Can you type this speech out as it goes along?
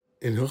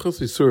In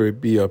Isurei,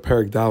 Biah,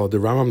 Perek, the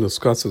Rambam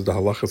discusses the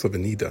halachas of a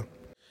nida.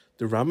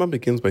 The Rambam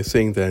begins by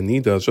saying that a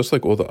nida is just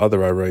like all the other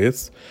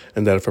arayas,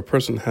 and that if a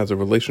person has a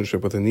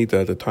relationship with a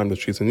nida at the time that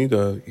she's a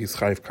nida, he's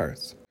chayv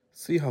kares.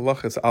 See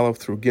halachas aleph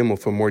through gimel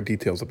for more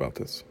details about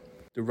this.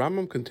 The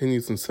Rambam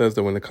continues and says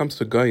that when it comes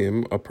to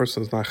goyim, a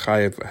person is not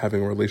chayiv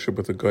having a relationship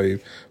with a goy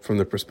from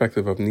the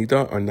perspective of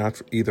nida, or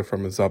not either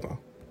from a zava,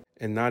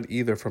 and not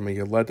either from a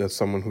yeled,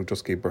 someone who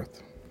just gave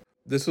birth.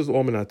 This is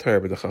all min Torah,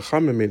 but the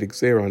Chachamim made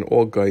gzeira on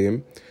all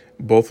goyim,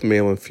 both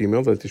male and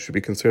female, that they should be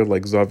considered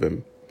like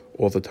zavim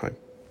all the time.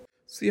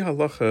 See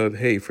halacha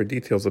hey for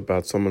details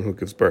about someone who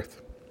gives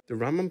birth. The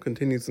Rambam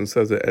continues and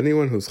says that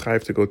anyone who's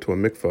chayiv to go to a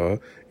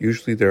mikvah,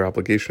 usually their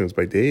obligation is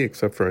by day,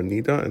 except for a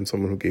nida and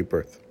someone who gave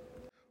birth.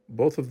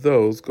 Both of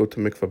those go to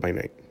mikvah by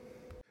night.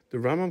 The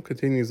Rambam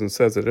continues and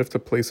says that if the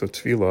place of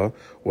tefillah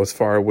was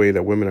far away,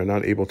 that women are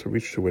not able to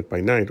reach to it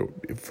by night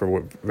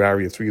for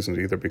various reasons,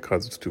 either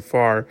because it's too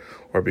far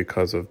or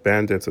because of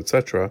bandits,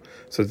 etc.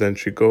 So then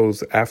she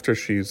goes, after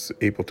she's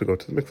able to go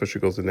to the mikveh, she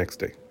goes the next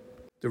day.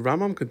 The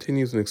Rambam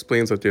continues and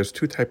explains that there's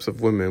two types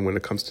of women when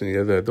it comes to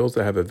nida. Those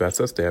that have a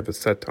vesas, they have a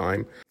set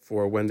time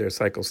for when their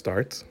cycle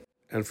starts.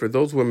 And for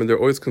those women, they're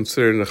always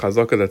considered in a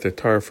chazaka that they're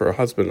tar for her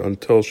husband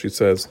until she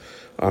says,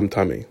 I'm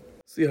tummy.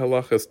 See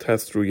halachas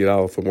test through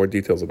Yidal for more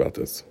details about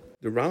this.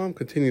 The Rambam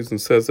continues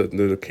and says that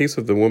in the case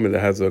of the woman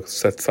that has a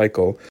set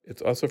cycle,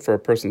 it's also for a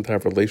person to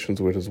have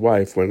relations with his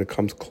wife when it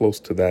comes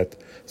close to that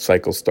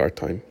cycle start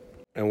time.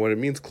 And when it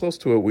means close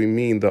to it, we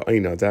mean the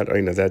aina,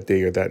 that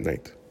day or that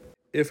night.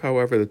 If,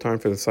 however, the time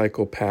for the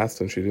cycle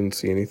passed and she didn't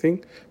see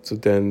anything, so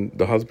then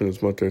the husband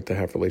is mutter to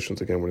have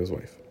relations again with his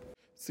wife.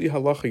 See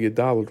halacha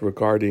Yidal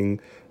regarding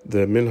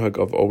the minhag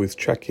of always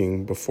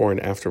checking before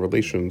and after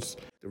relations.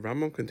 The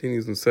Rambam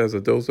continues and says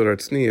that those that are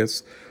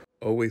tznius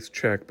always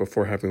check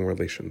before having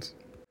relations.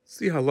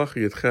 See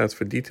halacha Yidches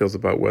for details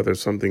about whether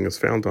something is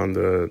found on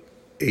the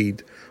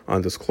aid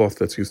on this cloth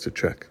that's used to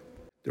check.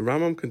 The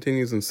Rambam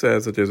continues and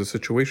says that there's a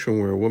situation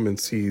where a woman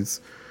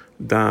sees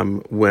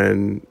dam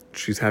when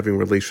she's having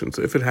relations.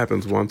 If it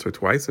happens once or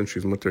twice, then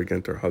she's mutter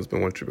again to her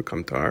husband once she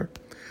becomes tar.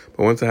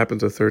 But once it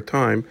happens a third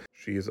time,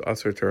 she is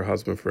usher to her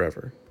husband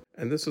forever.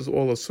 And this is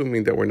all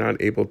assuming that we're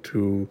not able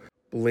to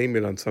blame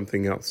it on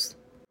something else,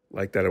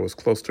 like that it was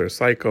close to her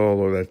cycle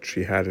or that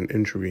she had an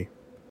injury.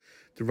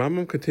 The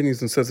Rambam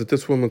continues and says that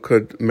this woman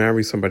could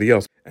marry somebody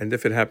else. And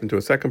if it happened to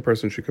a second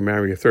person, she could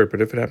marry a third.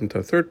 But if it happened to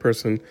a third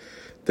person,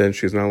 then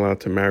she's not allowed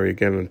to marry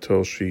again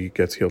until she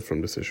gets healed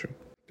from this issue.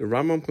 The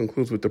Rambam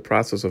concludes with the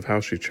process of how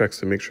she checks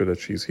to make sure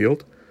that she's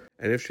healed.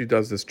 And if she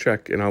does this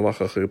check in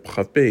halacha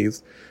chav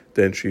beis,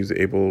 then she's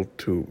able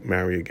to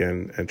marry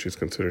again and she's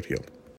considered healed.